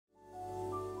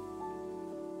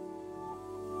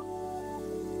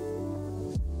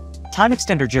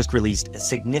TimeXtender just released a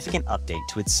significant update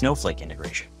to its Snowflake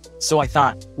integration. So I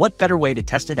thought, what better way to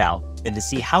test it out than to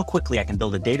see how quickly I can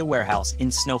build a data warehouse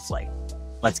in Snowflake?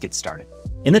 Let's get started.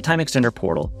 In the TimeXtender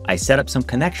portal, I set up some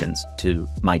connections to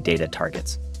my data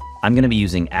targets. I'm going to be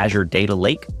using Azure Data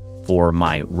Lake for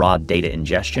my raw data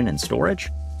ingestion and storage.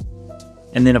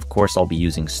 And then, of course, I'll be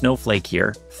using Snowflake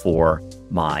here for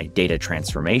my data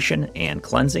transformation and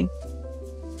cleansing.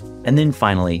 And then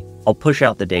finally, I'll push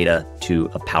out the data to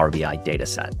a Power BI data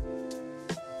set.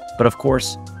 But of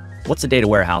course, what's a data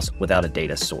warehouse without a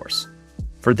data source?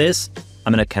 For this,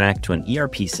 I'm going to connect to an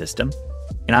ERP system,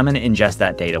 and I'm going to ingest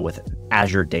that data with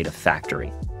Azure Data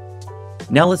Factory.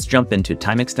 Now let's jump into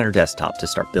TimeXtender Desktop to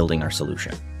start building our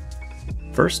solution.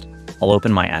 First, I'll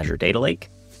open my Azure Data Lake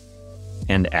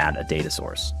and add a data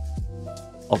source.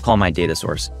 I'll call my data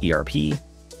source ERP,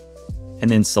 and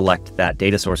then select that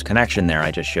data source connection there I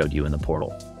just showed you in the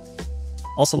portal.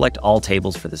 I'll select all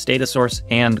tables for this data source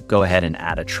and go ahead and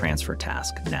add a transfer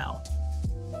task now.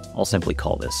 I'll simply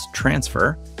call this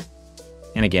transfer.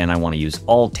 And again, I want to use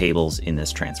all tables in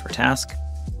this transfer task.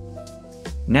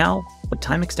 Now, what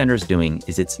TimeXtender is doing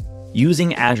is it's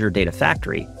using Azure Data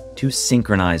Factory to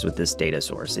synchronize with this data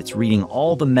source. It's reading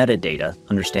all the metadata,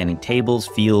 understanding tables,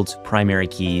 fields, primary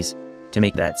keys, to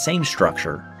make that same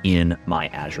structure in my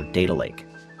Azure Data Lake.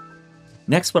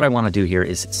 Next, what I want to do here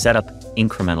is set up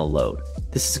incremental load.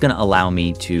 This is going to allow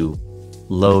me to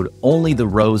load only the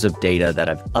rows of data that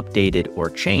I've updated or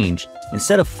changed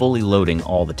instead of fully loading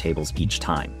all the tables each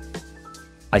time.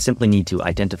 I simply need to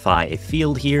identify a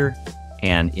field here,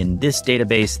 and in this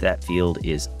database, that field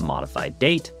is modified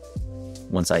date.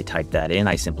 Once I type that in,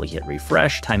 I simply hit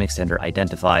refresh. TimeXtender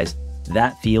identifies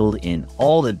that field in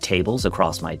all the tables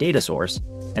across my data source,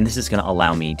 and this is going to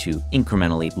allow me to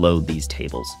incrementally load these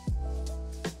tables.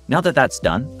 Now that that's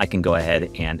done, I can go ahead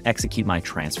and execute my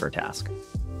transfer task.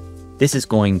 This is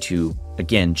going to,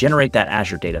 again, generate that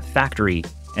Azure Data Factory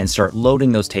and start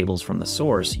loading those tables from the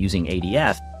source using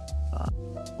ADF.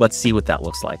 Let's see what that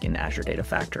looks like in Azure Data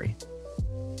Factory.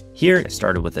 Here, I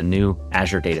started with a new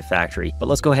Azure Data Factory, but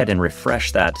let's go ahead and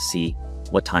refresh that to see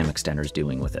what TimeXtender is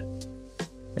doing with it.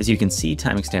 As you can see,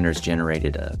 TimeXtender has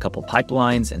generated a couple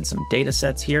pipelines and some data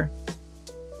sets here.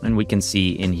 And we can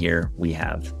see in here, we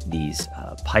have these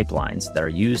pipelines that are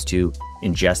used to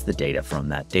ingest the data from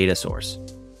that data source.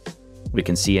 We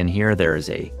can see in here, there is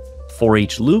a for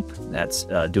each loop that's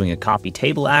doing a copy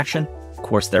table action. Of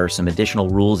course, there are some additional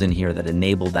rules in here that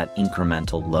enable that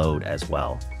incremental load as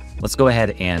well. Let's go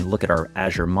ahead and look at our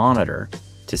Azure Monitor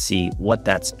to see what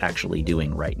that's actually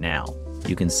doing right now.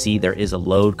 You can see there is a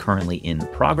load currently in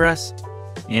progress.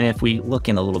 And if we look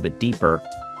in a little bit deeper,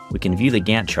 we can view the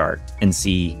Gantt chart and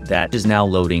see that it is now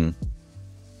loading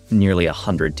nearly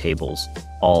 100 tables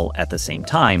all at the same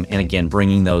time. And again,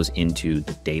 bringing those into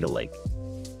the data lake.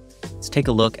 Let's take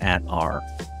a look at our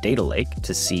data lake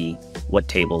to see what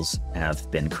tables have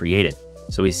been created.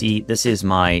 So we see this is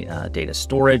my data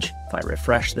storage. If I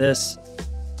refresh this,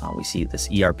 we see this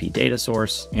ERP data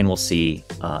source, and we'll see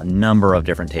a number of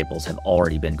different tables have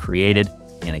already been created.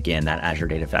 And again, that Azure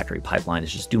Data Factory pipeline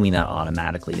is just doing that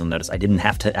automatically. You'll notice I didn't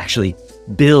have to actually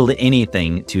build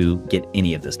anything to get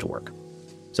any of this to work.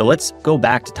 So let's go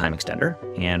back to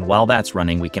TimeXtender. And while that's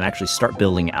running, we can actually start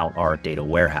building out our data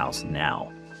warehouse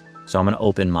now. So I'm going to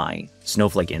open my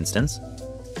Snowflake instance.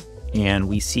 And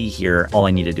we see here, all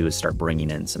I need to do is start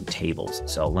bringing in some tables.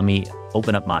 So let me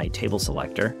open up my table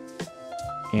selector.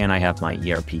 And I have my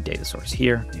ERP data source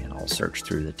here, and I'll search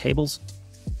through the tables,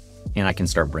 and I can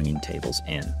start bringing tables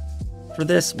in. For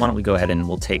this, why don't we go ahead and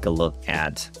we'll take a look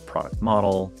at product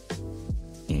model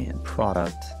and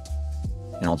product,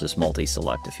 and I'll just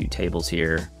multi-select a few tables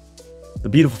here. The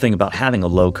beautiful thing about having a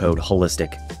low-code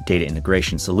holistic data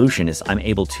integration solution is I'm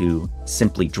able to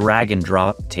simply drag and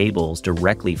drop tables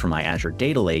directly from my Azure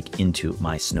Data Lake into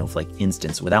my Snowflake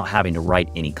instance without having to write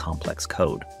any complex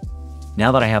code.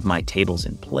 Now that I have my tables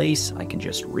in place, I can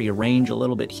just rearrange a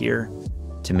little bit here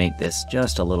to make this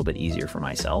just a little bit easier for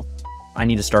myself. I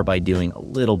need to start by doing a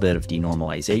little bit of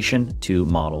denormalization to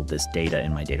model this data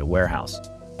in my data warehouse.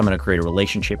 I'm going to create a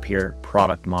relationship here,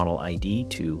 product model ID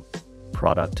to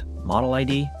product model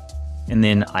ID, and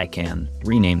then I can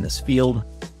rename this field,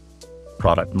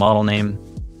 product model name,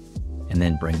 and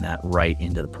then bring that right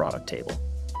into the product table.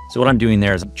 So what I'm doing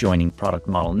there is I'm joining product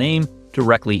model name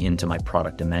directly into my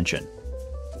product dimension.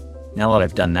 Now that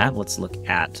I've done that, let's look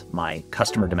at my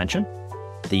customer dimension.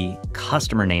 The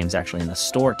customer name is actually in the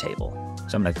store table.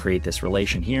 So I'm going to create this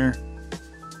relation here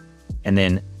and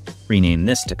then rename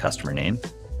this to customer name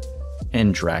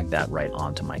and drag that right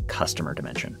onto my customer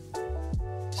dimension.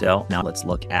 So now let's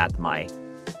look at my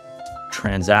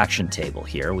transaction table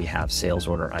here, we have sales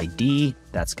order ID.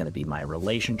 That's going to be my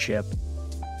relationship.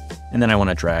 And then I want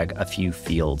to drag a few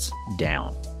fields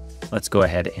down. Let's go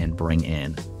ahead and bring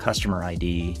in customer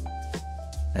ID,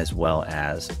 as well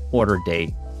as order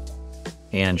date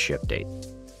and ship date.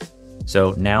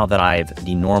 So now that I've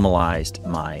denormalized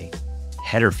my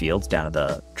header fields down to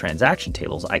the transaction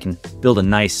tables, I can build a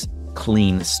nice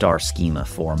clean star schema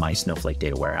for my Snowflake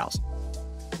data warehouse.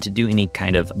 To do any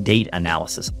kind of date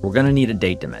analysis, we're going to need a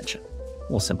date dimension.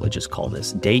 We'll simply just call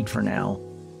this date for now.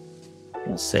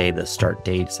 We'll say the start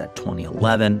date is at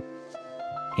 2011,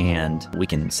 and we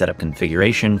can set up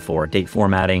configuration for date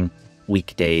formatting,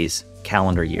 weekdays,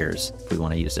 calendar years. If we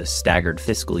want to use a staggered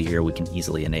fiscal year, we can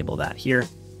easily enable that here.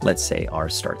 Let's say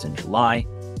ours starts in July,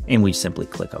 and we simply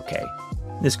click OK.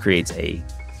 This creates a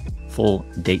full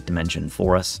date dimension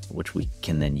for us, which we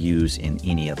can then use in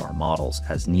any of our models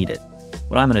as needed.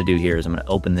 What I'm going to do here is I'm going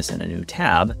to open this in a new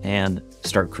tab and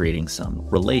start creating some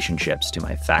relationships to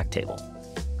my fact table.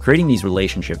 Creating these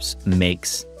relationships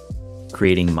makes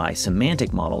creating my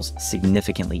semantic models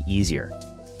significantly easier.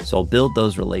 So I'll build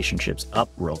those relationships up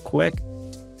real quick,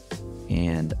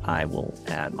 and I will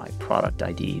add my product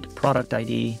ID to product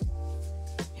ID,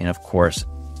 and of course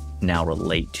now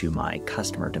relate to my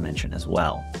customer dimension as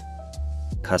well.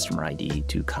 Customer ID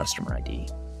to customer ID.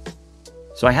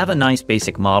 So I have a nice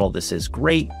basic model. This is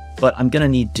great, but I'm going to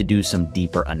need to do some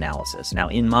deeper analysis. Now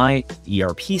in my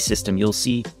ERP system, you'll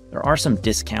see there are some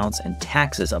discounts and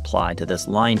taxes applied to this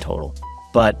line total.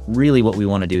 But really what we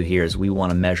want to do here is we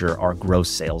want to measure our gross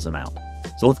sales amount.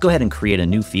 So let's go ahead and create a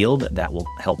new field that will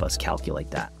help us calculate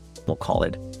that. We'll call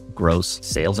it gross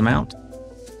sales amount.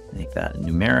 Make that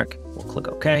numeric. We'll click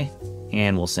OK,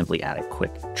 and we'll simply add a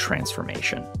quick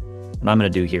transformation. What I'm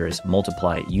going to do here is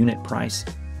multiply unit price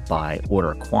by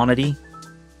order quantity.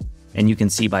 And you can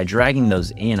see by dragging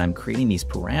those in, I'm creating these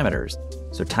parameters.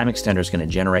 So TimeXtender is going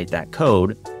to generate that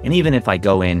code. And even if I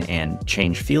go in and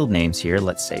change field names here,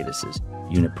 let's say this is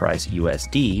unit price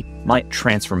USD, my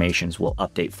transformations will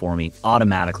update for me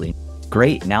automatically.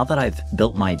 Great, now that I've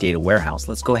built my data warehouse,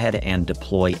 let's go ahead and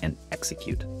deploy and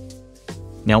execute.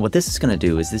 Now what this is going to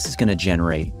do is this is going to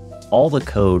generate all the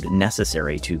code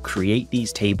necessary to create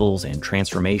these tables and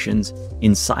transformations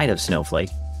inside of Snowflake,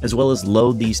 as well as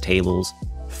load these tables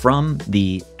from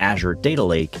the Azure Data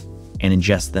Lake and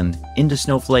ingest them into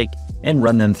Snowflake and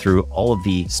run them through all of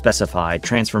the specified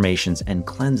transformations and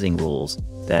cleansing rules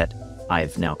that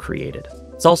I've now created.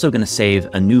 It's also going to save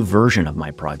a new version of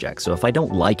my project. So if I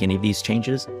don't like any of these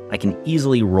changes, I can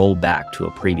easily roll back to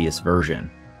a previous version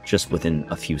just within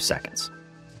a few seconds.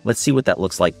 Let's see what that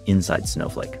looks like inside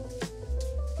Snowflake.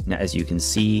 Now, as you can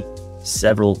see,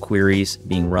 several queries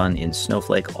being run in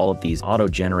Snowflake, all of these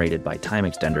auto-generated by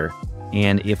TimeXtender.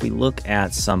 And if we look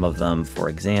at some of them, for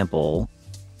example,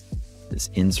 this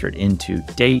insert into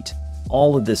date,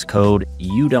 all of this code,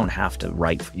 you don't have to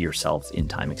write yourself in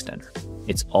TimeXtender.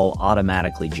 It's all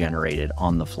automatically generated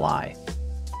on the fly.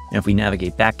 And if we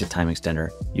navigate back to TimeXtender,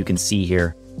 you can see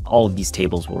here, all of these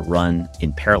tables will run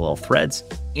in parallel threads,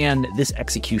 and this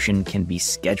execution can be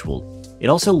scheduled. It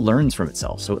also learns from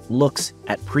itself, so it looks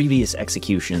at previous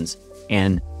executions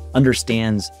and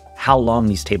understands how long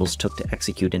these tables took to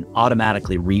execute and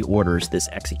automatically reorders this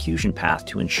execution path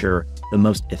to ensure the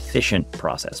most efficient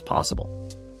process possible.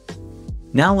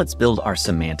 Now let's build our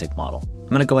semantic model. I'm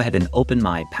going to go ahead and open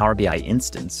my Power BI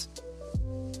instance,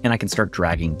 and I can start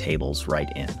dragging tables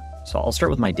right in. So I'll start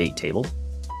with my date table.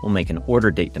 We'll make an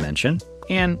order date dimension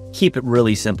and keep it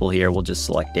really simple here. We'll just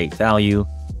select date value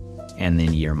and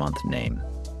then year, month, name.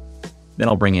 Then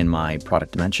I'll bring in my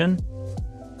product dimension.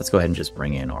 Let's go ahead and just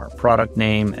bring in our product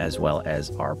name as well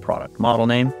as our product model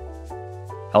name.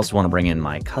 I also want to bring in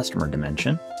my customer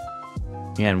dimension,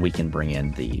 and we can bring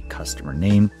in the customer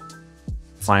name.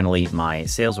 Finally, my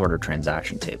sales order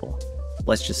transaction table.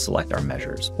 Let's just select our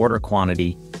measures, order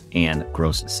quantity and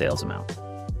gross sales amount.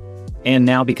 And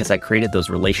now, because I created those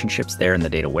relationships there in the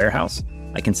data warehouse,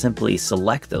 I can simply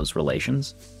select those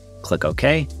relations, click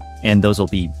OK, and those will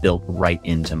be built right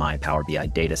into my Power BI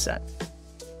data set.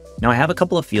 Now I have a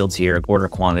couple of fields here, order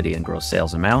quantity and gross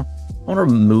sales amount. I want to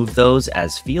remove those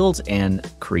as fields and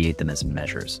create them as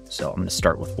measures. So I'm going to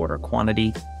start with order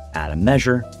quantity, add a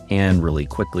measure, and really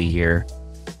quickly here,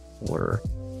 order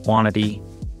quantity,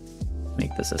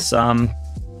 make this a sum,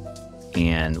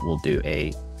 and we'll do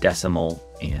a decimal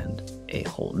and a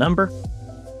whole number.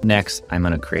 Next, I'm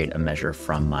going to create a measure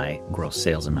from my gross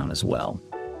sales amount as well.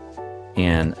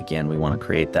 And again, we want to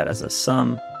create that as a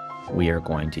sum. We are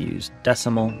going to use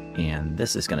decimal, and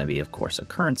this is going to be, of course, a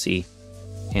currency,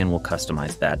 and we'll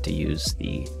customize that to use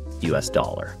the US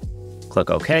dollar. Click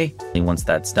OK. And once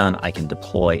that's done, I can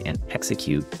deploy and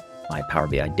execute my Power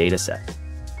BI dataset.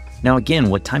 Now again,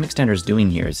 what TimeXtender is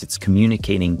doing here is it's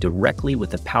communicating directly with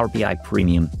the Power BI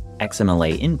Premium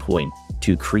XMLA endpoint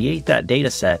to create that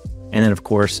dataset, and then of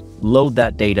course, load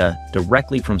that data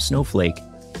directly from Snowflake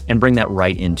and bring that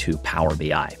right into Power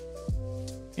BI.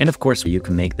 And of course, you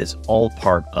can make this all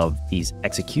part of these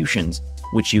executions,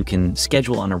 which you can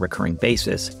schedule on a recurring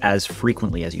basis as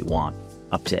frequently as you want,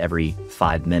 up to every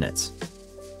 5 minutes.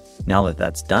 Now that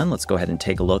that's done, let's go ahead and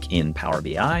take a look in Power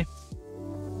BI.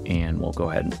 And we'll go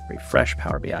ahead and refresh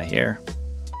Power BI here.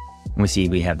 And we see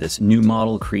we have this new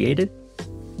model created.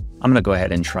 I'm going to go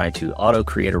ahead and try to auto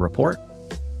create a report.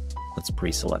 Let's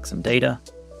pre-select some data.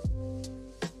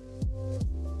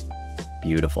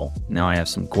 Beautiful. Now I have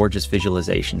some gorgeous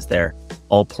visualizations there,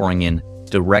 all pouring in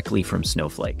directly from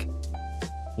Snowflake.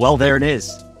 Well, there it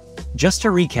is. Just to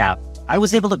recap, I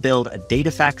was able to build a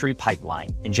data factory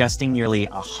pipeline, ingesting nearly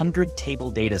 100 table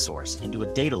data source into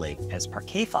a data lake as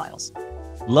Parque files.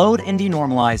 Load and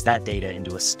denormalize that data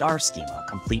into a Star Schema,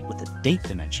 complete with a date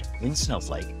dimension in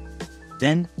Snowflake.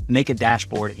 Then make a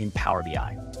dashboard in Power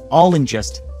BI, all in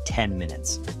just 10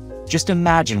 minutes. Just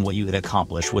imagine what you could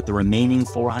accomplish with the remaining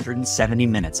 470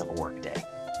 minutes of a workday.